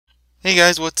Hey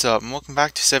guys, what's up? And welcome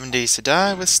back to 7 Days to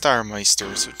Die with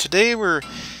StarMeister. So today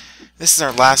this is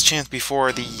our last chance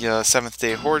before the 7th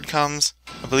day horde comes.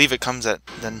 I believe it comes at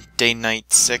the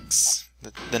night 6,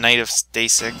 the night of day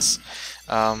 6.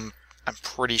 I'm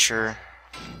pretty sure.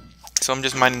 So I'm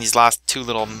just mining these last two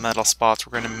little metal spots.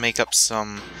 We're going to make up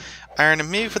some iron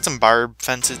and maybe put some barbed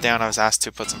fences down. I was asked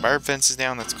to put some barbed fences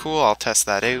down. That's cool. I'll test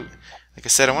that out. Like I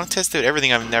said, I want to test out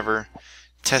everything I've never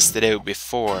tested out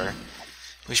before.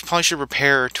 We probably should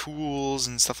repair tools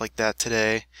and stuff like that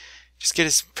today. Just get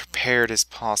as prepared as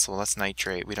possible. That's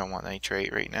nitrate. We don't want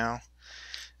nitrate right now.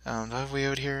 Do I have a way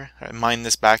out here? Right, mine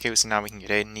this back out so now we can get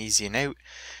out and easy and out.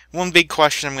 One big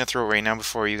question I'm going to throw right now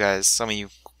before you guys, some of you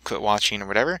quit watching or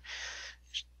whatever.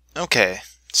 Okay,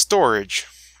 storage.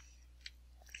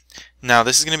 Now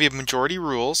this is going to be a majority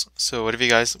rules, so whatever you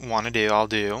guys want to do, I'll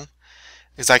do.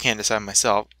 Because I can't decide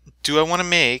myself. Do I want to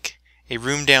make a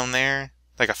room down there?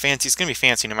 Like a fancy, it's going to be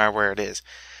fancy no matter where it is.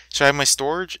 Should I have my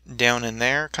storage down in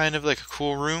there, kind of like a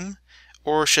cool room?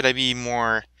 Or should I be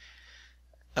more,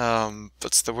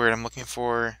 what's the word I'm looking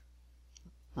for?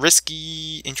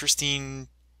 Risky, interesting,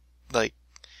 like,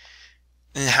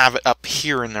 and have it up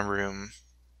here in the room?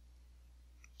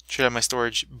 Should I have my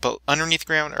storage underneath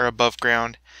ground or above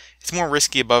ground? It's more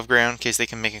risky above ground in case they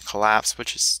can make it collapse,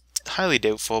 which is highly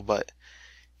doubtful, but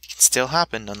it can still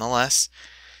happen nonetheless.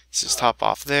 Let's just hop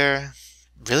off there.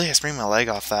 Really? I sprained my leg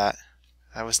off that.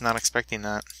 I was not expecting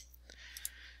that.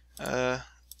 I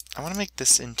want to make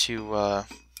this into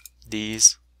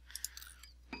these.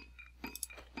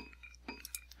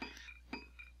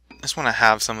 I just want to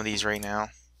have some of these right now.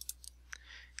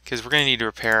 Because we're going to need to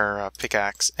repair our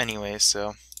pickaxe anyways,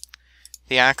 so.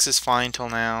 The axe is fine till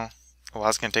now. Well,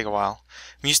 it's going to take a while.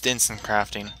 I'm used to instant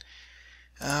crafting.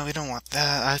 We don't want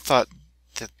that. I thought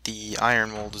that the iron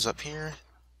mold was up here.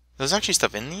 There's actually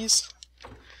stuff in these?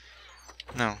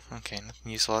 No, okay,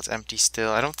 nothing useful. That's empty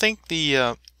still. I don't think the,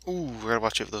 ooh, we gotta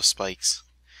watch out for those spikes.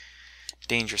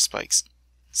 Dangerous spikes.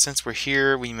 Since we're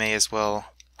here, we may as well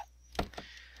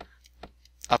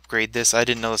upgrade this. I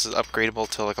didn't know this was upgradable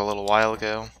till like a little while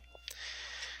ago.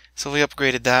 So we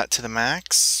upgraded that to the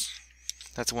max.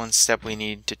 That's one step we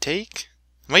need to take.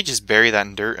 I might just bury that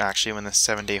in dirt, actually, when the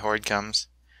 7-day horde comes.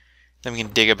 Then we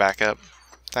can dig it back up.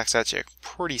 That's actually a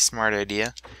pretty smart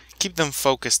idea. Keep them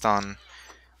focused on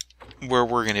where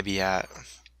we're going to be at,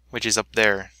 which is up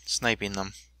there, sniping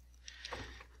them.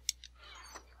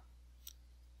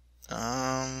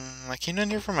 I came down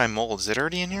here for my mold. Is it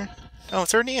already in here? Oh,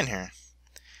 it's already in here.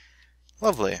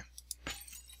 Lovely.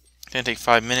 It's going to take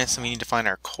 5 minutes, and we need to find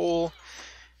our coal.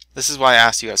 This is why I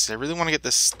asked you guys, because I really want to get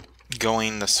this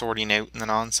going, the sorting out and the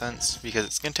nonsense, because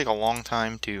it's going to take a long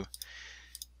time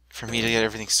for me to get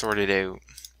everything sorted out.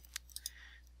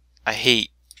 I hate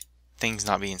things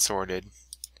not being sorted.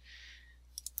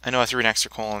 I know I threw an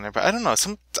extra coal in there, but I don't know.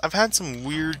 I've had some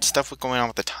weird stuff going on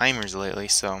with the timers lately,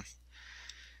 so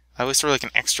I always throw like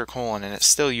an extra coal in, and it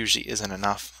still usually isn't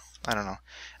enough. I don't know.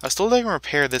 I was told I can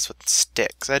repair this with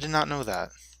sticks. I did not know that.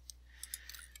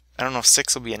 I don't know if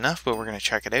 6 will be enough, but we're going to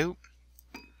check it out.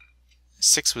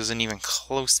 6 wasn't even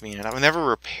close to being enough. I've never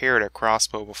repaired a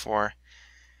crossbow before.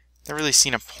 Never really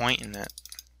seen a point in it.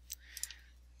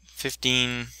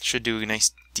 15 should do a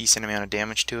nice, decent amount of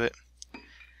damage to it.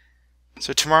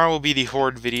 So tomorrow will be the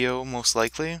horde video, most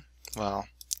likely. Well,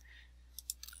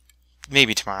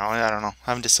 maybe tomorrow. I don't know. I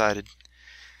haven't decided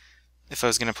if I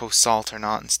was going to post salt or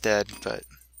not instead, but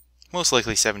most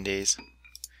likely 7 days.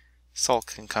 Salt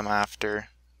can come after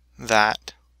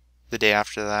that, the day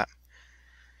after that.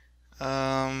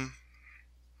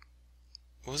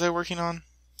 What was I working on?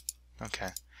 Okay.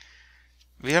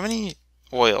 Do we have any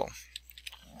oil?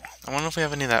 I wonder if we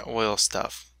have any of that oil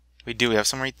stuff. We do. We have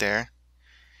some right there.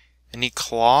 I need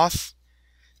cloth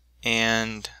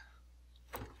and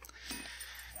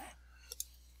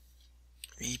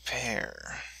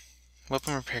repair.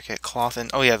 Weapon repair kit, cloth, and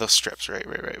oh yeah, those strips.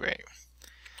 Right.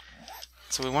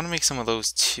 So we want to make some of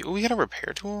those too. Oh, we got a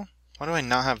repair tool? Why do I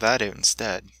not have that out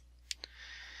instead?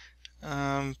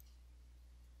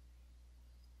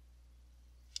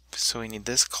 So we need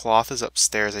this. Cloth is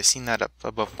upstairs. I seen that up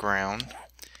above ground.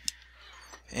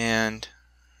 And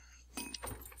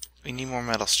we need more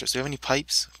metal strips. Do we have any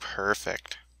pipes?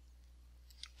 Perfect.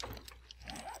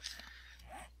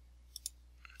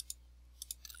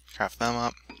 Craft them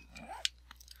up.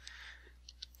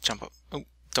 Jump up. Oh,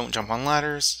 don't jump on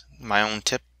ladders. My own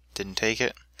tip. Didn't take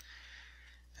it.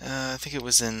 I think it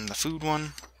was in the food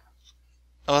one.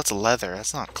 Oh, that's leather.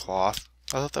 That's not cloth.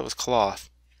 I thought that was cloth.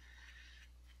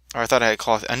 Or I thought I had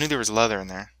cloth. I knew there was leather in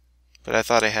there. But I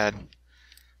thought I had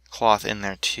cloth in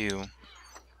there too.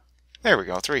 There we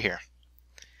go. It's right here.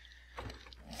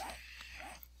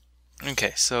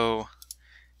 Okay, so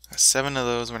 7 of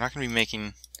those. We're not going to be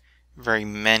making very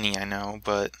many, I know,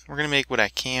 but we're going to make what I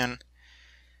can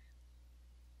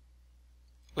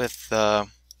with, we're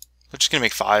just going to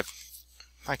make 5.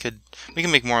 We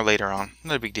can make more later on.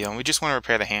 Not a big deal. We just want to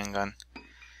repair the handgun.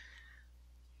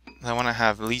 I want to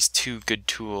have at least 2 good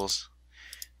tools.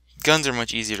 Guns are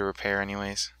much easier to repair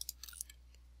anyways.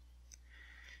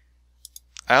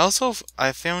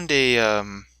 I found a,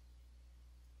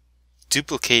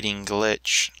 duplicating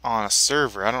glitch on a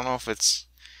server. I don't know if it's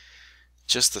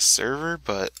just the server,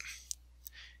 but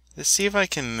let's see if I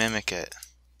can mimic it.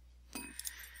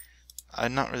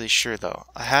 I'm not really sure though.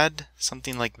 I had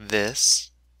something like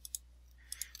this.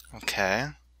 Okay.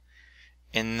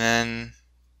 And then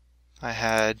I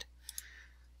had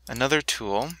another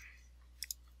tool.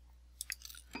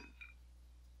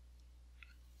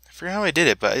 I forget how I did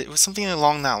it, but it was something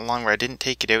along that line where I didn't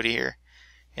take it out of here.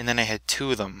 And then I had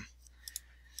 2 of them.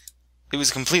 It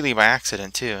was completely by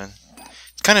accident too.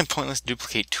 It's kind of pointless to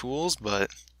duplicate tools, but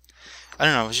I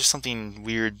don't know, it was just something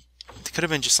weird. It could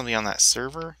have been just something on that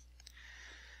server.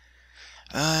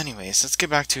 Anyways, let's get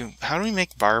back to how do we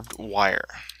make barbed wire?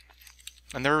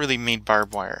 I've never really made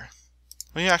barbed wire.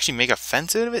 When you actually make a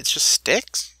fence out of it, it's just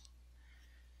sticks?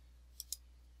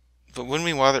 But wouldn't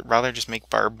we rather just make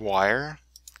barbed wire?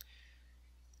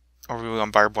 Or would we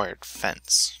want barbed wire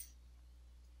fence?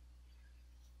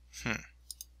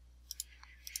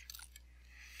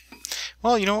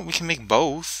 Well, you know what? We can make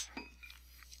both.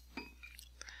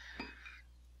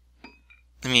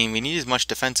 I mean, we need as much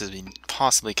defense as we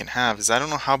possibly can have, because I don't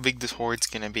know how big this horde's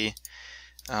gonna be.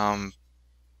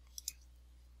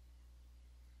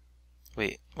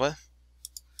 Wait, what?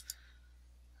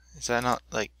 Is that not,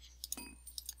 like...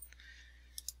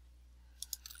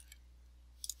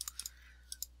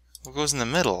 What goes in the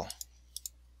middle?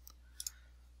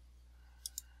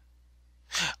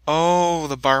 Oh,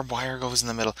 the barbed wire goes in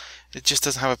the middle. It just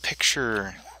doesn't have a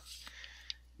picture.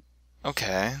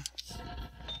 Okay.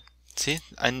 See,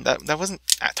 that wasn't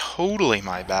totally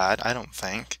my bad, I don't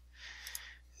think.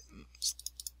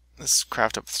 Let's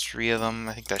craft up 3 of them.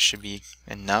 I think that should be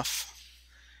enough.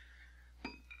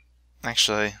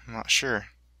 Actually, I'm not sure.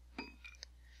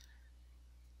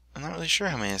 I'm not really sure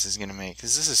how many this is going to make.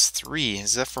 Because this is 3.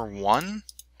 Is that for 1?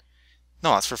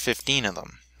 No, that's for 15 of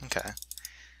them. Okay.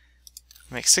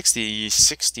 Make 60.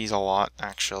 60 is a lot,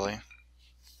 actually.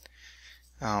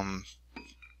 You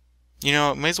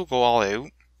know, may as well go all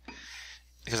out.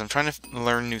 Because I'm trying to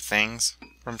learn new things.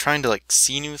 Or I'm trying to, like,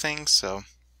 see new things, so...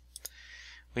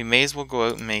 We may as well go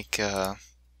out and make, we're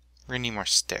gonna need more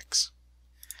sticks.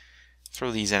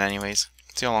 Throw these in anyways.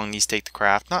 See how long these take to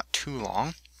craft. Not too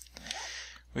long.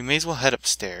 We may as well head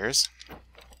upstairs.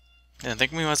 And I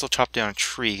think we might as well chop down a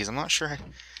tree, because I'm not sure...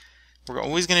 We're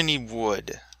always gonna need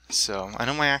wood. So, I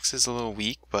know my axe is a little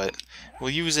weak, but we'll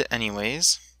use it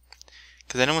anyways.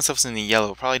 Because I know when stuff's in the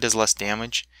yellow, it probably does less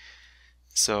damage.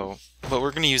 So, but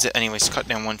we're gonna use it anyways to cut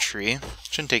down one tree.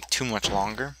 Shouldn't take too much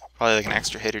longer. Probably like an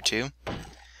extra hit or 2.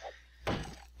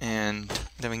 And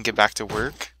then we can get back to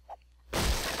work.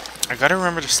 I gotta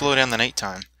remember to slow down the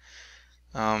nighttime.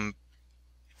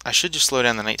 I should just slow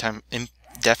down the nighttime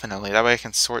indefinitely. That way I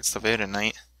can sort stuff out at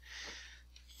night.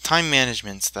 Time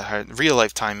management's the hard...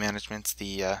 Real-life time management's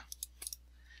the,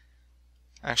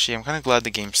 Actually, I'm kind of glad the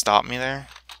game stopped me there.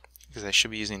 Because I should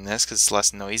be using this because it's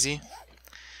less noisy.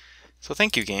 So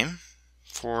thank you, game,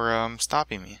 for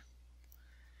stopping me.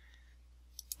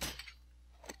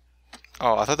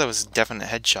 Oh, I thought that was a definite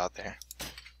headshot there.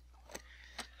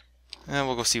 And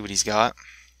we'll go see what he's got.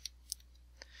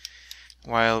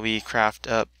 While we craft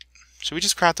up... Should we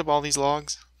just craft up all these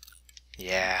logs?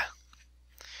 Yeah.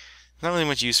 Not really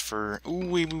much use for... Ooh,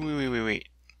 wait.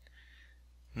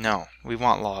 No, we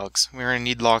want logs. We're going to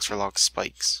need logs for log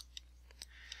spikes.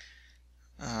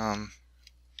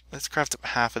 Let's craft up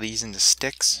half of these into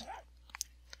sticks.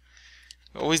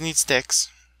 We always need sticks.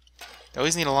 We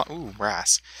always need a lot... Ooh,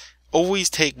 brass. Always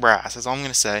take brass, that's all I'm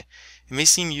going to say. It may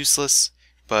seem useless,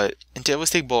 but always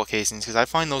take bullet casings, because I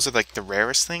find those are like the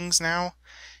rarest things now,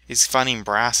 is finding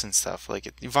brass and stuff. Like,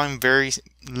 you find very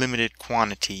limited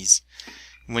quantities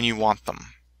when you want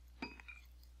them.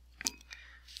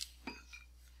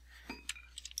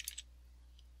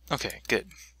 Okay, good.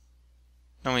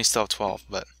 No, we still have 12,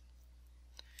 but...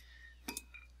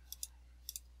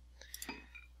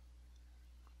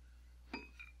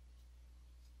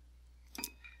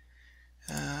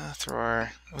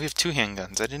 We have 2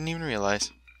 handguns. I didn't even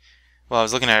realize. Well, I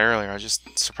was looking at it earlier. I was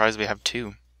just surprised we have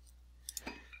 2.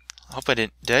 I hope I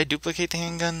didn't... Did I duplicate the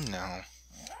handgun? No.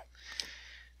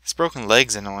 This broken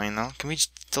leg's annoying, though. Can we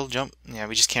still jump? Yeah,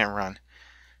 we just can't run.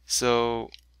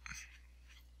 So...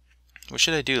 What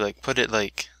should I do? Like, put it,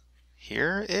 like,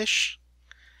 here-ish?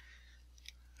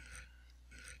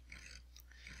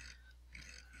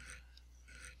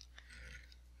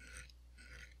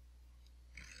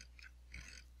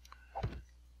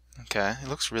 Okay, it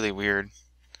looks really weird.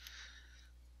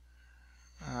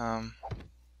 I'll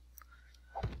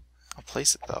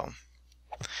place it, though.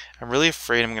 I'm really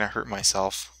afraid I'm gonna hurt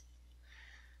myself.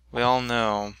 We all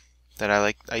know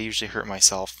that I usually hurt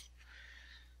myself.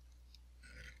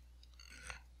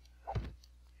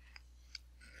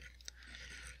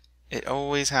 It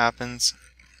always happens.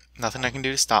 Nothing I can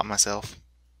do to stop myself.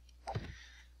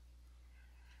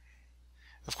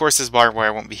 Of course, this barbed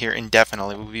wire won't be here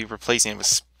indefinitely. We'll be replacing it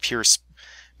with pure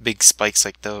big spikes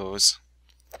like those.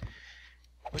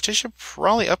 Which I should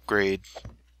probably upgrade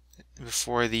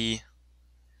before the...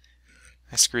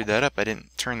 I screwed that up. I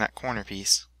didn't turn that corner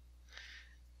piece.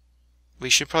 We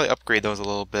should probably upgrade those a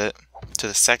little bit to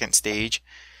the second stage.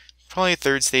 Probably the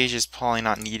third stage is probably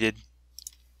not needed.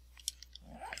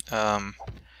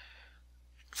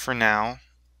 For now.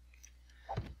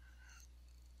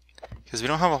 Because we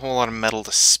don't have a whole lot of metal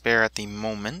to spare at the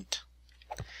moment.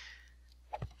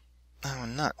 Oh,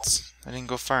 nuts. I didn't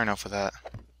go far enough with that.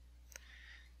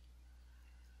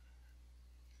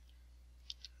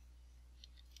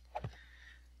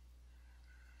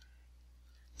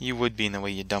 You would be in the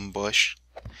way, you dumb bush.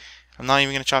 I'm not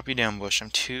even going to chop you down, bush. I'm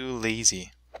too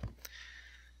lazy.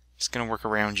 Just going to work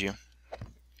around you.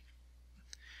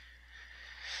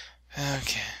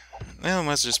 Okay. Well,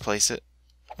 let's just place it.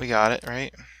 We got it,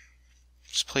 right?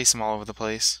 Just place them all over the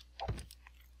place.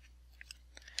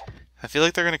 I feel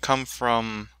like they're going to come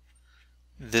from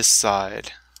this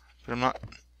side. But I'm not...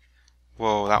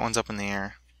 Whoa, that one's up in the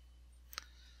air.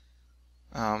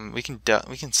 We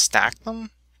can stack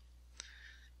them?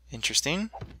 Interesting.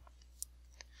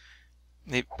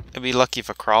 I'd be lucky if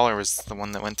a crawler was the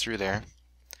one that went through there.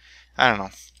 I don't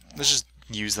know. Let's just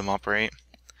use them up, right?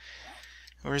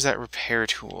 Where's that repair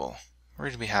tool? Where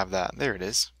did we have that? There it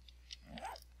is.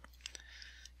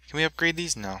 Can we upgrade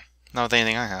these? No. Not with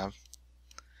anything I have.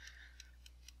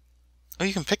 Oh,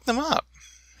 you can pick them up.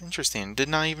 Interesting. Did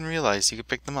not even realize you could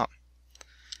pick them up.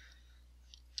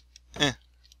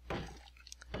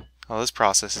 Oh, this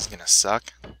process is gonna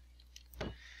suck.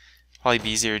 Probably be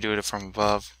easier to do it from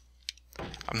above.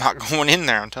 I'm not going in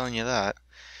there, I'm telling you that.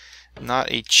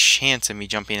 Not a chance of me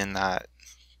jumping in that.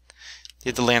 You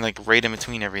have to land like right in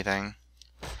between everything.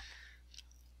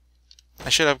 I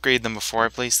should upgrade them before I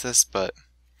place this, but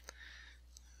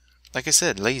like I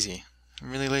said, lazy.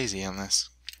 I'm really lazy on this.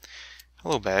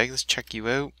 Hello, bag. Let's check you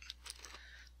out.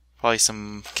 Probably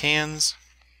some cans.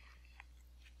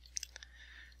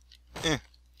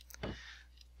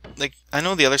 Like, I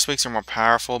know the other spikes are more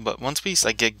powerful, but once we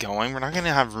like get going, we're not going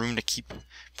to have room to keep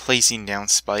placing down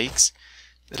spikes.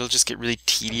 It'll just get really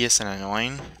tedious and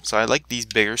annoying. So I like these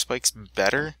bigger spikes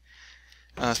better.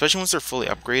 Especially once they're fully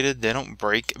upgraded. They don't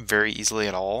break very easily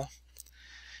at all.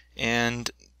 And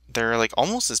they're like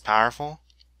almost as powerful.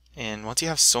 And once you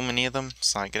have so many of them,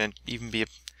 it's not going to even be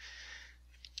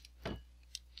a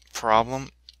problem.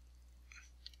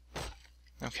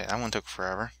 Okay, that one took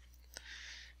forever.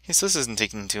 Okay, so this isn't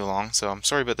taking too long, so I'm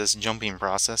sorry about this jumping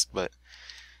process, but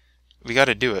we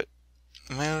gotta do it.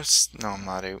 No, I'm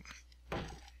not out.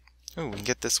 Oh, we can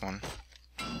get this one.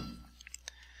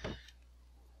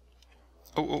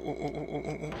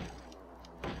 Oh.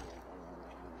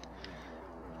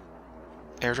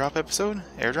 Airdrop episode?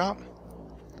 Airdrop?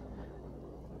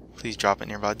 Please drop it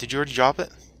nearby. Did you already drop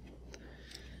it?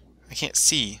 I can't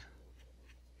see.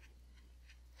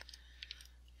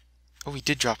 Oh, we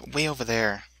did drop it way over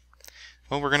there.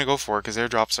 Well, we're gonna go for it because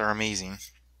airdrops are amazing.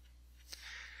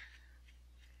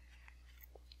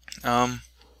 Oh,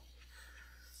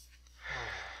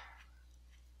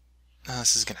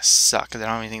 this is gonna suck because I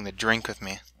don't have anything to drink with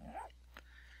me.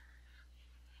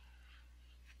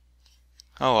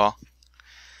 Oh well.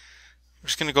 We're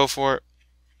just gonna go for it.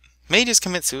 May just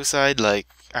commit suicide, like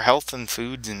our health and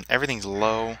foods and everything's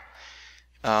low.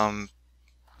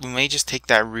 We may just take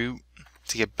that route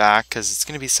to get back because it's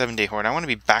gonna be a 7-day horde. I want to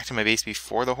be back to my base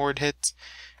before the horde hits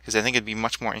because I think it'd be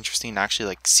much more interesting to actually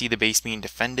like see the base being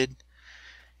defended.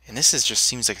 And this is just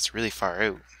seems like it's really far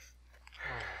out.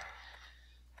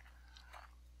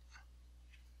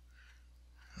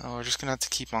 Oh, we're just gonna have to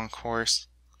keep on course.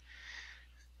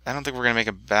 I don't think we're gonna make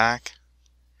it back.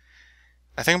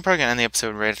 I think I'm probably gonna end the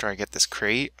episode right after I get this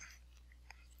crate.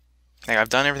 Like, I've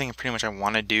done everything pretty much I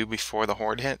want to do before the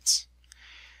horde hits.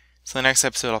 So the next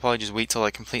episode I'll probably just wait till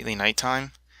like completely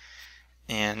nighttime.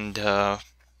 And we'll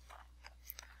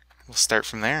start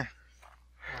from there.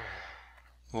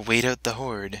 We'll wait out the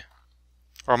horde.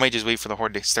 Or I might just wait for the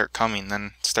horde to start coming,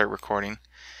 then start recording.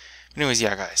 Anyways,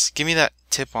 yeah, guys, give me that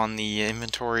tip on the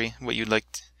inventory, what you'd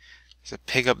like to... There's a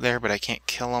pig up there, but I can't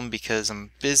kill him because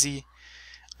I'm busy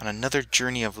on another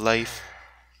journey of life.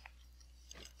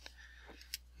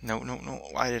 No, no, no.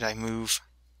 Why did I move?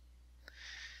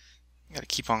 Gotta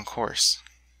keep on course.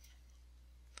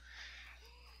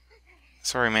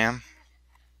 Sorry, ma'am.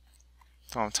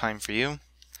 Don't have time for you.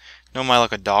 No, my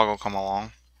luck, a dog will come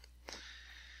along.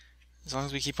 As long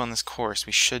as we keep on this course,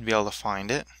 we should be able to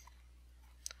find it.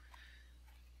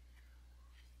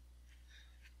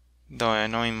 Though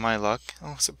annoying my luck.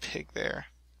 Oh, it's a pig there.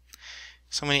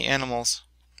 So many animals.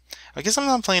 I guess I'm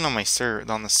not playing on my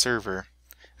on the server.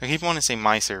 I keep wanting to say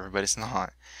my server, but it's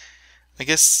not. I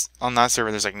guess on that server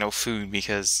there's like no food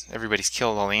because everybody's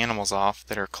killed all the animals off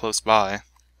that are close by.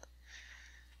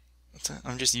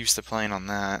 I'm just used to playing on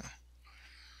that.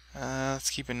 Let's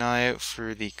keep an eye out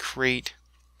for the crate.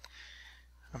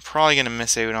 I'm probably going to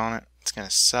miss out on it. It's going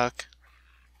to suck.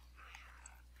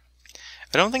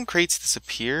 I don't think crates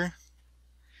disappear.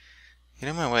 Get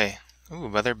in my way. Ooh,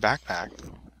 leather backpack.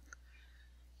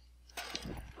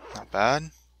 Not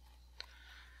bad.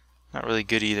 Not really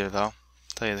good either, though.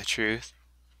 To tell you the truth.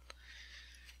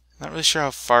 Not really sure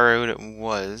how far out it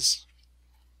was.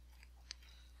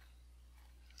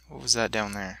 What was that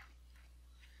down there?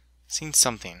 Seen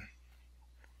something.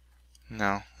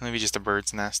 No, maybe just a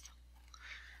bird's nest.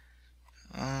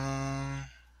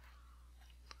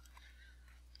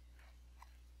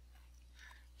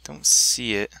 Don't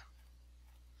see it.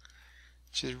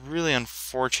 Which is really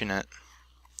unfortunate.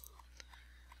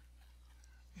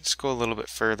 Let's go a little bit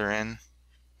further in.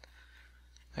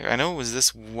 Like, I know it was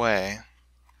this way.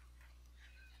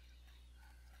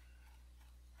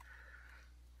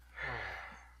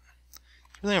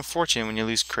 It's really unfortunate when you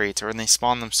lose crates or when they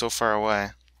spawn them so far away.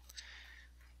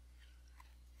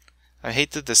 I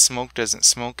hate that the smoke doesn't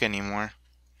smoke anymore.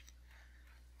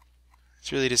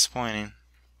 It's really disappointing.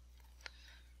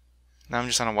 Now I'm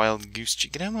just on a wild goose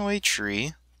chase. Get out of my way,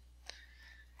 tree.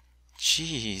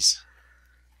 Jeez.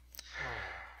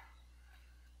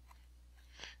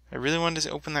 I really wanted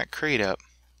to open that crate up.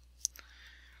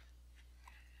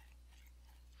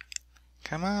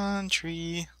 Come on,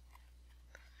 tree.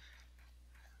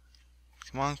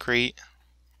 Come on, crate.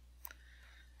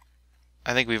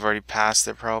 I think we've already passed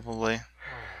it, probably.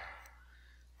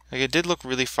 Like, it did look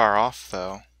really far off,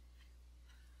 though.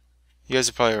 You guys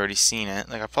have probably already seen it.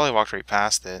 Like, I probably walked right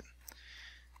past it.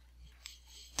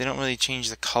 They don't really change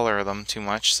the color of them too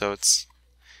much, so it's...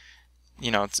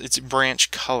 You know, it's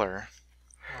branch color.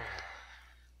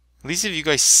 At least if you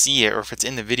guys see it, or if it's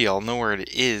in the video, I'll know where it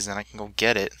is, and I can go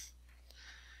get it.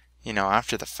 You know,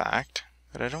 after the fact.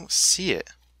 But I don't see it.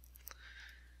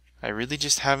 I really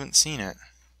just haven't seen it.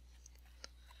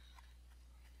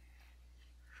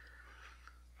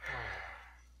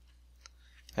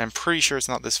 I'm pretty sure it's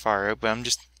not this far out, but I'm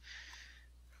just...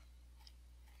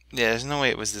 Yeah, there's no way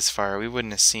it was this far. We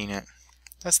wouldn't have seen it.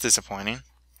 That's disappointing.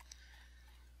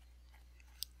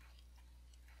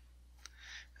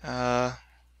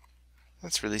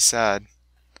 That's really sad.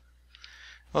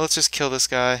 Well, let's just kill this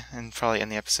guy and probably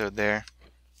end the episode there.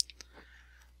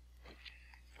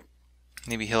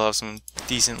 Maybe he'll have some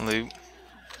decent loot.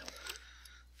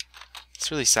 It's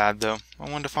really sad, though.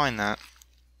 I wanted to find that.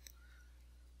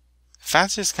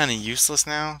 Fat's just kind of useless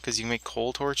now, because you can make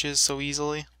coal torches so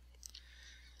easily.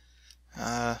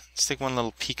 Let's take one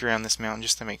little peek around this mountain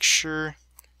just to make sure.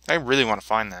 I really want to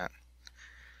find that.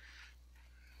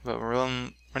 But we're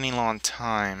running low on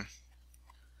time.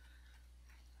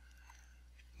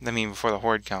 I mean, before the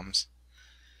horde comes.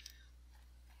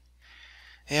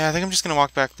 Yeah, I think I'm just going to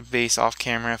walk back to base off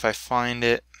camera. If I find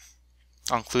it,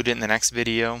 I'll include it in the next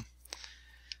video.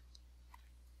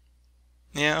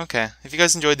 Yeah, okay. If you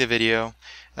guys enjoyed the video,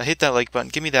 hit that like button.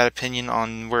 Give me that opinion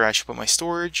on where I should put my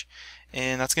storage.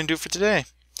 And that's going to do it for today.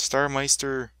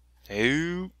 StarMeister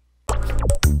out.